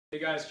Hey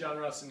guys, John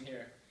Russin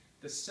here.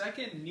 The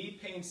second knee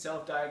pain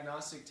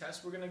self-diagnostic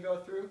test we're going to go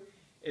through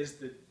is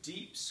the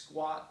deep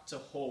squat to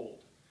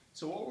hold.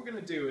 So what we're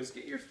going to do is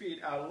get your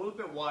feet out a little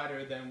bit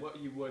wider than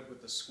what you would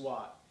with the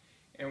squat.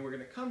 And we're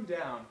going to come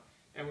down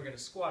and we're going to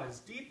squat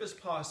as deep as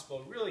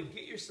possible. Really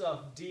get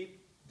yourself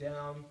deep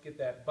down, get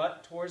that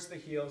butt towards the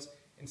heels,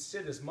 and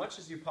sit as much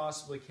as you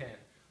possibly can.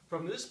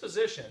 From this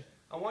position,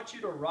 I want you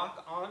to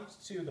rock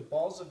onto the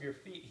balls of your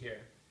feet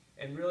here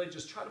and really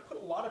just try to put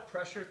a lot of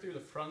pressure through the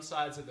front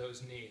sides of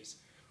those knees.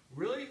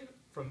 Really,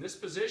 from this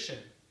position,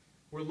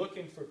 we're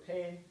looking for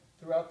pain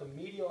throughout the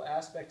medial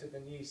aspect of the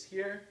knees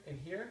here,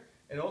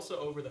 and also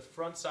over the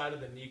front side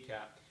of the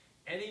kneecap.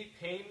 Any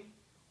pain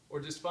or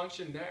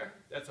dysfunction there,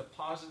 that's a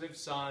positive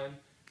sign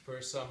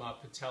for some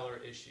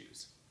patellar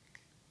issues.